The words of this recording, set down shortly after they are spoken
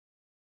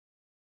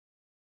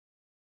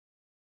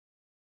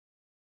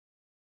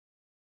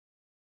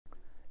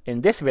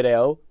In this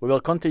video, we will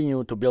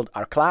continue to build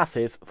our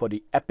classes for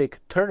the epic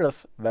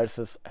Tortoise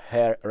versus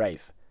Hare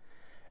race.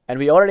 And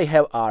we already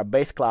have our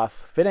base class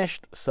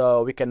finished,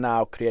 so we can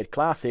now create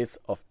classes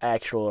of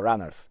actual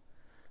runners.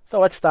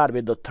 So let's start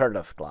with the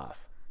Tortoise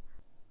class.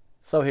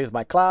 So here's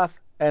my class,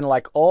 and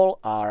like all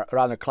our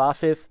runner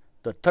classes,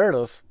 the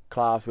Tortoise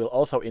class will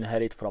also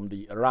inherit from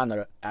the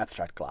runner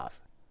abstract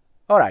class.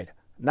 Alright,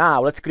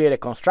 now let's create a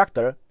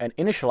constructor and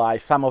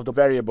initialize some of the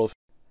variables.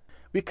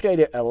 We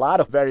created a lot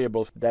of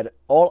variables that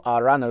all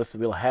our runners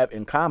will have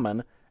in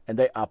common, and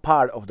they are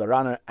part of the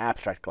runner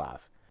abstract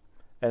class.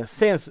 And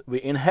since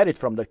we inherit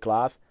from that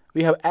class,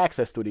 we have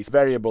access to these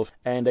variables,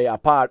 and they are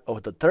part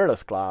of the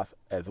Tortoise class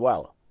as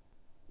well.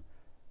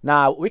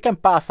 Now we can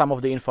pass some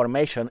of the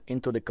information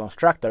into the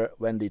constructor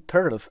when the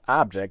Tortoise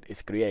object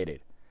is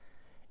created.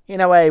 In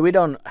a way, we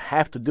don't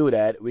have to do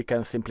that. We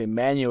can simply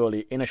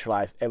manually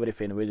initialize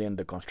everything within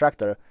the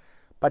constructor,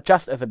 but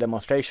just as a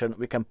demonstration,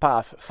 we can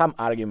pass some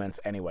arguments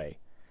anyway.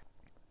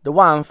 The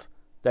ones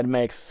that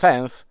make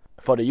sense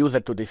for the user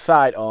to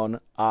decide on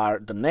are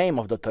the name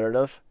of the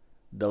tortoise,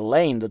 the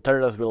lane the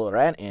tortoise will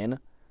run in,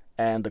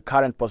 and the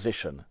current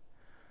position.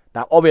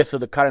 Now obviously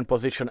the current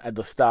position at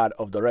the start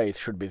of the race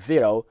should be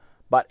 0,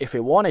 but if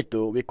we wanted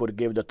to, we could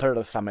give the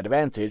tortoise some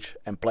advantage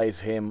and place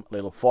him a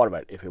little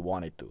forward if we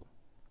wanted to.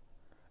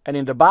 And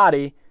in the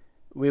body,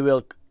 we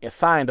will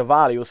assign the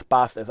values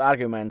passed as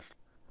arguments.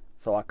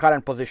 So our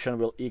current position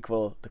will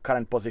equal the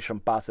current position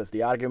passed as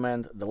the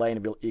argument, the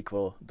lane will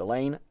equal the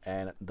lane,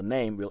 and the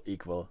name will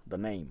equal the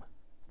name.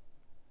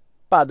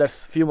 But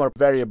there's a few more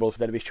variables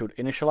that we should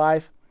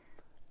initialize,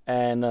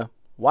 and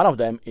one of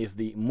them is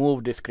the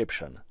move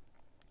description.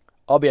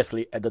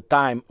 Obviously, at the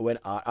time when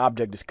our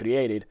object is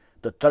created,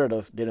 the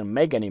tortoise didn't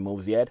make any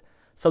moves yet,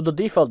 so the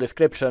default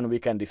description we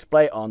can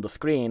display on the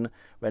screen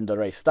when the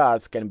race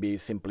starts can be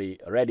simply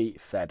ready,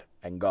 set,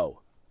 and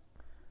go.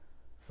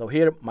 So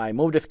here my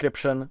move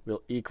description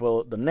will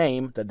equal the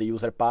name that the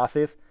user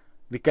passes.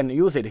 We can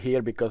use it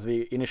here because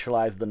we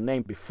initialize the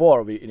name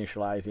before we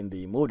initialize in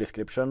the move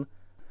description.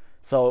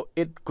 So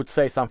it could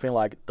say something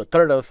like the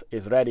tortoise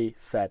is ready,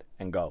 set,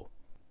 and go.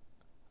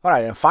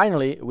 Alright, and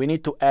finally we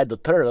need to add the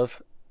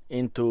tortoise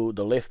into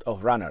the list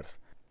of runners.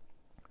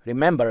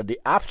 Remember,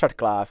 the abstract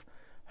class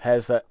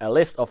has a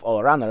list of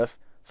all runners,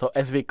 so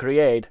as we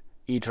create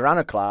each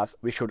runner class,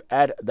 we should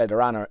add that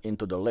runner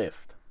into the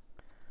list.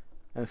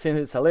 And since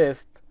it's a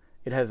list,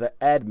 it has an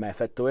add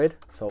method to it,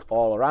 so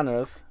all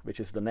runners, which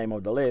is the name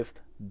of the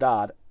list,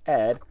 dot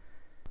add,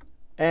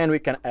 and we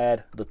can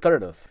add the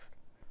tortoise.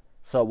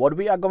 So what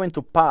we are going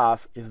to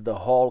pass is the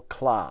whole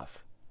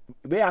class.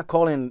 We are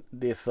calling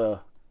this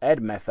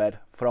add method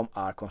from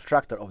our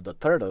constructor of the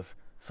tortoise,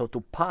 so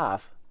to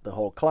pass the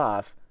whole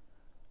class,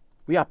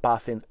 we are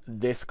passing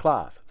this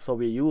class. So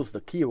we use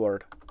the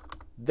keyword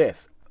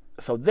this.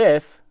 So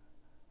this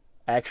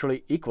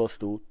actually equals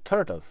to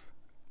tortoise.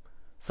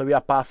 So we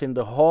are passing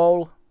the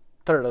whole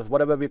tortoise,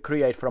 whatever we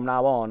create from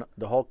now on,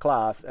 the whole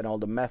class and all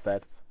the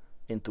methods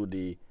into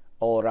the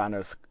all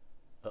runners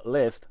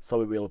list, so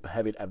we will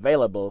have it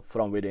available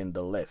from within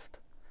the list.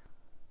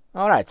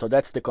 Alright, so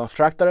that's the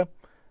constructor.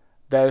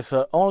 There's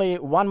only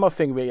one more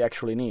thing we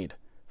actually need.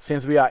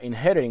 Since we are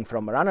inheriting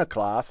from a runner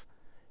class,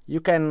 you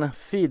can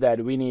see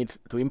that we need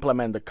to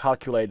implement the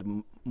calculate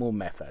move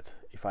method.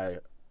 If I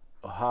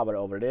hover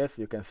over this,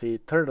 you can see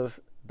Tortoise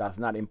does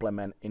not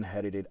implement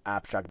inherited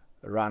abstract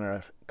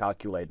runner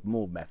calculate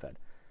move method.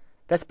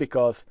 That's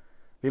because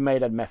we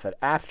made that method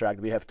abstract,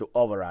 we have to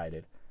override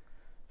it.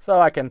 So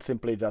I can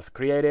simply just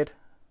create it.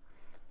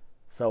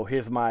 So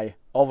here's my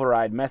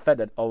override method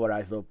that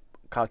overrides the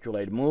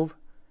calculate move,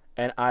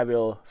 and I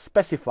will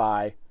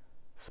specify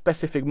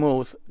specific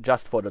moves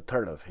just for the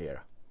tortoise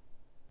here.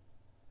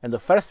 And the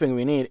first thing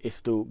we need is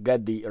to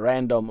get the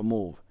random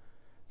move.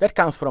 That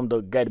comes from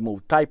the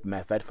getMoveType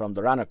method from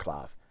the runner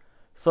class.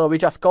 So we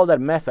just call that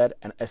method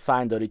and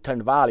assign the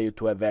return value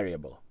to a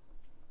variable.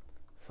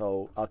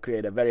 So I'll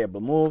create a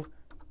variable move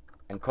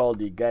and call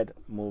the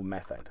getMove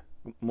method,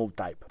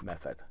 moveType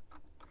method.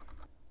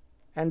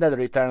 And that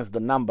returns the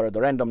number, the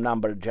random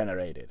number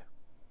generated.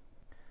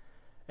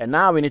 And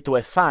now we need to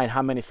assign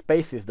how many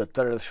spaces the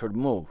tortoise should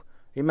move.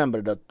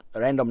 Remember that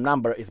random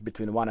number is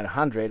between 1 and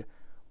 100,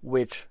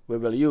 which we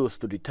will use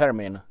to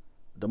determine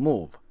the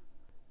move.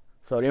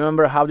 So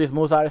remember how these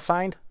moves are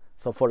assigned?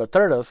 So for the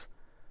tortoise,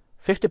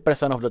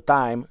 50% of the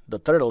time the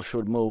turtle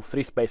should move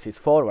 3 spaces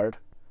forward,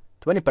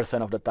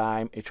 20% of the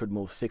time it should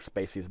move 6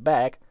 spaces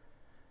back,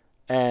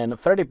 and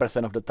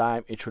 30% of the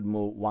time it should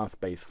move 1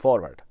 space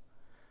forward.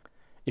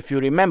 If you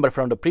remember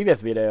from the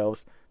previous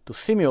videos, to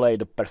simulate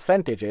the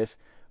percentages,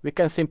 we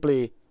can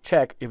simply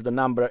check if the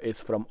number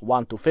is from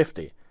 1 to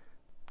 50.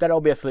 That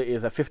obviously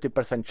is a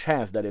 50%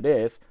 chance that it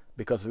is,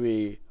 because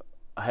we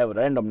have a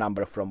random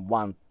number from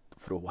 1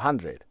 through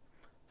 100.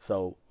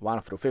 So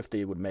 1 through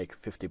 50 would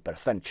make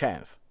 50%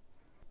 chance.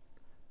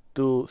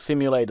 To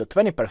simulate the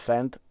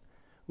 20%,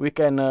 we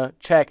can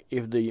check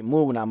if the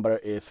move number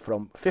is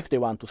from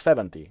 51 to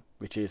 70,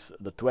 which is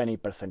the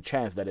 20%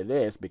 chance that it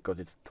is, because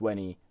it's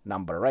 20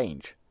 number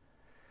range.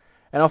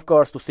 And of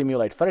course, to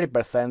simulate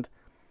 30%,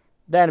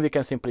 Then we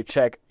can simply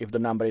check if the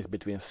number is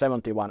between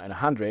 71 and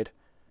 100.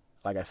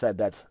 Like I said,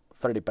 that's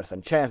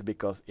 30% chance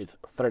because it's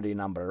 30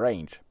 number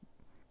range.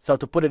 So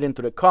to put it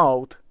into the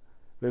code,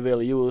 we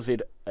will use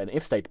an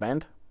if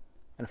statement.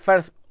 And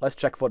first, let's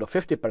check for the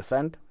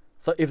 50%.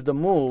 So if the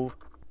move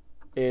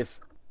is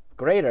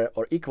greater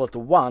or equal to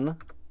 1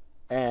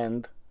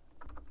 and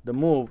the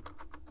move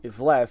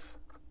is less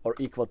or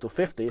equal to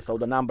 50, so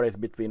the number is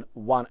between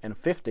 1 and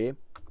 50,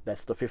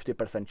 that's the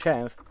 50%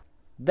 chance,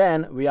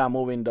 then we are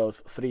moving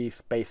those 3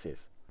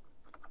 spaces.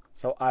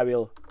 So I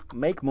will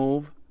make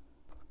move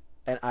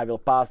and I will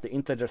pass the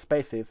integer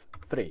spaces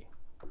 3.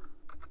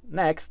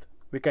 Next,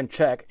 we can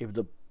check if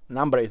the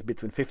number is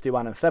between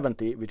 51 and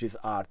 70, which is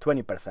our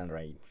 20%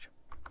 range.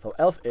 So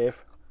else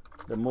if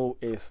the move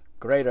is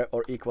greater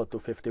or equal to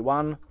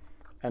 51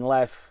 and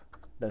less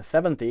than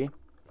 70,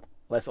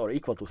 less or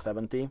equal to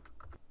 70,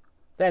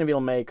 then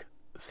we'll make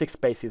 6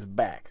 spaces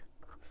back.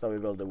 So we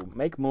will do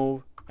make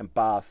move and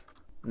pass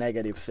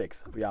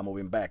 -6. We are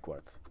moving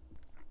backwards.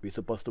 We're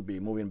supposed to be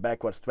moving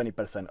backwards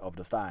 20% of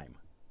the time.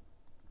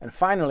 And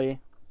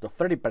finally, the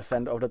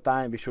 30% of the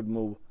time we should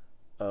move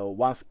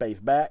one space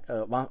back,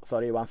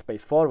 one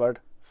space forward.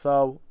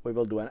 So we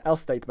will do an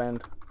else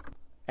statement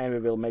and we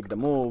will make the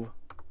move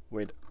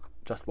with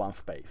just 1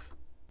 space.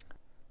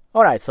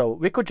 Alright, so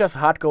we could just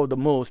hardcode the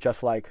moves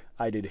just like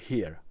I did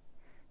here.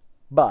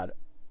 But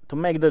to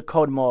make the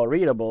code more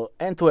readable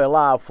and to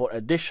allow for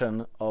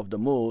addition of the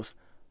moves,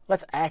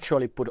 let's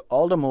actually put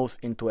all the moves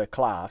into a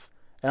class,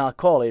 and I'll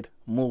call it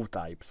move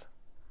types.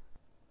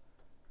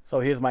 So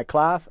here's my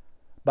class,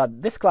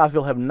 but this class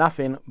will have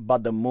nothing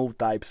but the move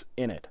types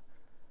in it,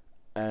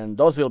 and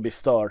those will be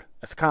stored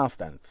as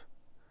constants.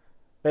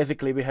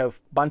 Basically, we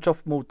have a bunch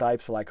of move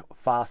types like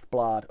fast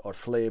plot or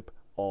slip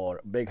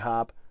or big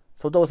hop,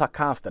 so those are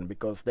constant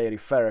because they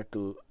refer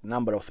to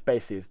number of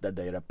spaces that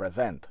they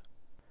represent.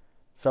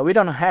 So we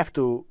don't have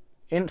to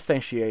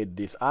instantiate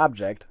this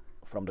object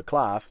from the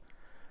class,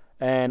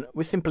 and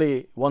we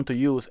simply want to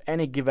use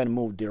any given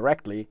move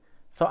directly,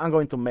 so I'm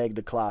going to make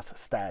the class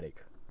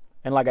static.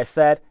 And like I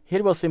said,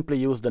 here we'll simply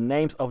use the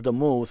names of the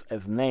moves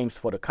as names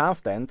for the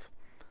constants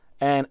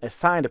and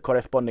assign the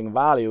corresponding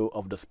value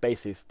of the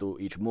spaces to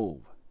each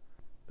move.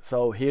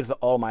 So here's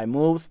all my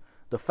moves.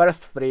 The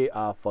first 3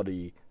 are for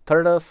the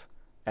tortoise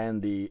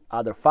and the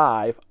other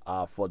 5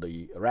 are for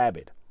the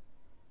rabbit.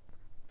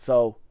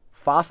 So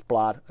fast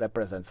plot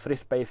represents 3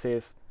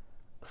 spaces,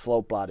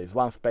 slow plot is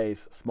 1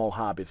 space, small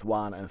hop is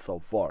 1, and so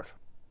forth.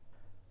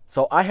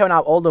 So I have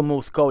now all the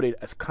moves coded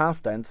as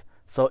constants,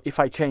 so if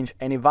I change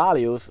any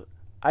values,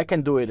 I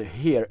can do it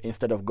here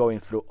instead of going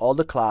through all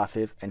the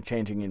classes and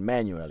changing it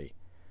manually.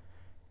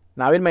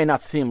 Now it may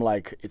not seem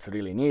like it's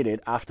really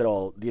needed, after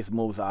all these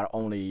moves are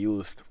only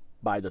used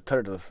by the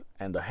tortoise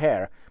and the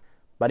hare,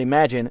 but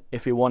imagine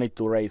if you wanted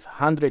to raise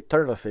 100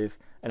 tortoises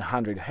and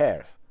 100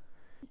 hares.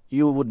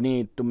 You would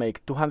need to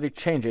make 200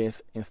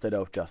 changes instead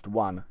of just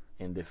 1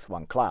 in this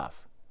one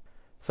class.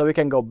 So we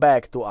can go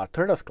back to our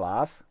tortoise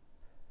class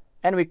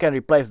and we can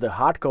replace the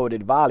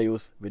hard-coded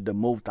values with the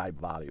move type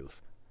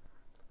values.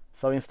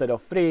 So instead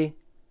of 3,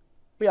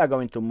 we are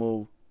going to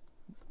move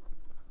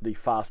the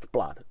fast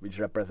plot, which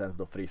represents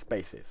the 3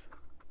 spaces.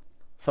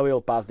 So we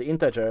will pass the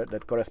integer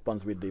that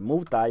corresponds with the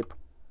move type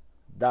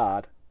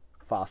dot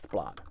fast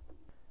plot.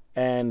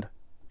 And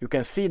you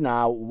can see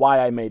now why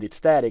I made it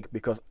static,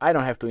 because I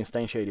don't have to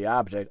instantiate the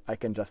object. I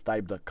can just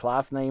type the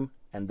class name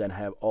and then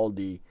have all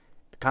the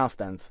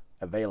constants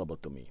available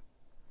to me.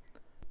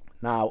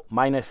 Now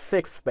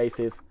 -6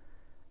 spaces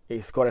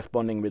is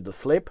corresponding with the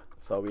slip,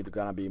 so it's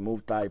gonna be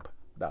move type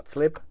dot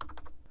slip,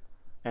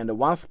 and the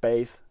 1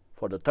 space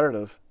for the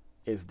tortoise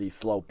is the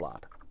slow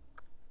plot.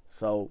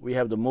 So we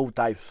have the move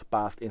types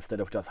passed instead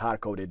of just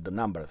hard-coded the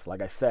numbers.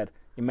 Like I said,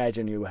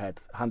 imagine you had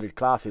 100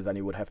 classes and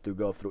you would have to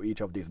go through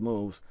each of these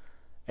moves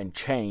and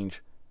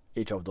change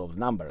each of those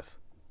numbers.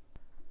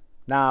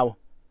 Now,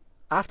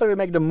 after we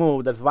make the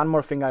move, there's one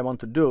more thing I want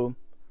to do.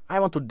 I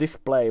want to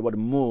display what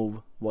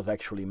move was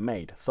actually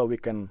made, so we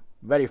can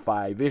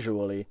verify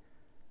visually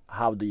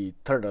how the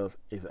turtle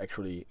is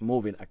actually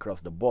moving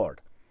across the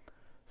board.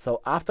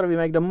 So after we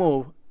make the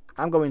move,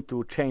 I'm going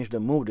to change the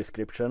move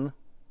description,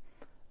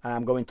 and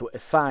I'm going to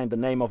assign the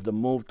name of the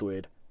move to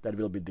it that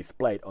will be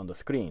displayed on the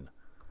screen.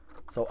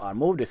 So our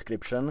move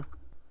description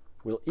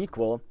will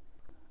equal,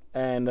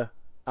 and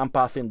I'm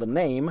passing the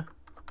name,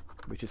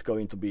 which is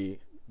going to be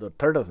the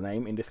turtle's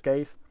name in this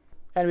case,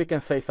 and we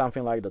can say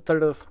something like the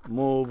turtle's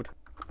moved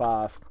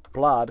fast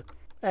plot,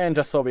 and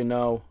just so we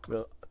know,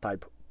 we'll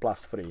type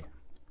 +3.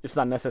 It's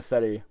not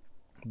necessary,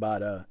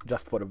 but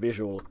just for the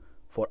visual,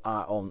 for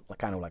our own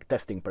kind of like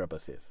testing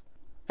purposes.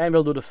 And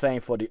we'll do the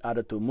same for the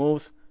other 2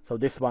 moves. So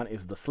this one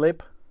is the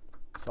slip,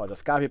 so I'll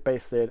just copy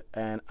paste it,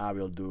 and I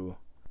will do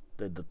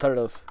the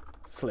turtles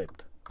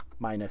slipped,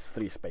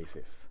 -3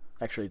 spaces.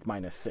 Actually it's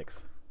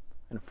 -6.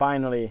 And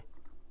finally,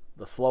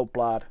 the slow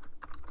plot,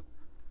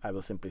 I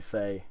will simply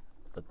say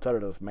the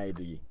turtles made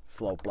the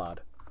slow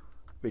plot,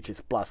 which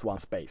is +1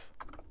 space.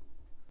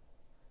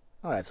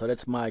 Alright, so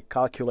that's my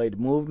calculate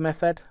move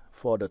method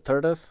for the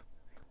tortoise.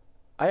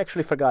 I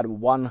actually forgot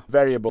one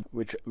variable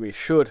which we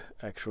should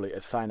actually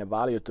assign a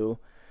value to,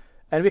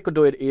 and we could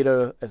do it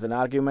either as an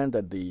argument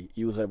that the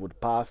user would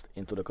pass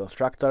into the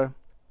constructor,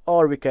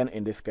 or we can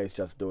in this case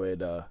just do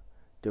it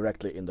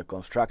directly in the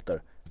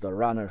constructor, the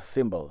runner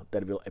symbol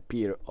that will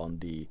appear on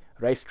the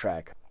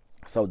racetrack.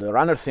 So the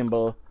runner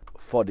symbol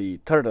for the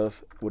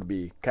turtles would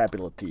be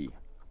capital T,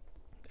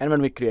 and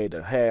when we create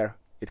a hare,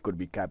 it could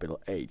be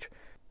capital H.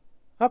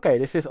 Okay,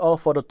 this is all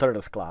for the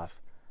turtles class.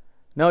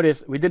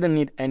 Notice we didn't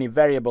need any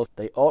variables,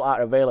 they all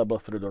are available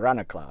through the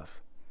runner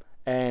class.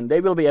 And they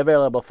will be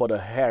available for the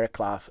hare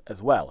class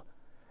as well.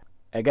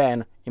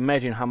 Again,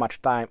 imagine how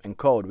much time and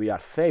code we are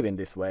saving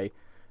this way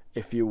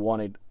if you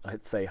wanted,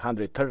 let's say,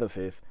 100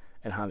 tortoises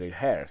and 100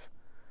 hares.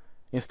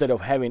 Instead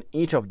of having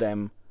each of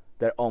them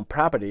their own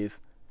properties,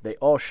 they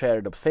all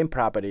share the same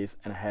properties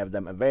and have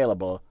them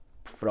available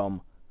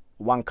from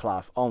one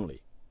class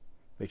only,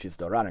 which is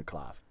the runner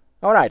class.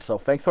 Alright, so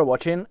thanks for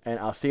watching, and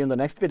I'll see you in the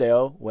next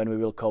video when we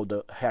will code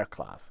the hare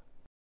class.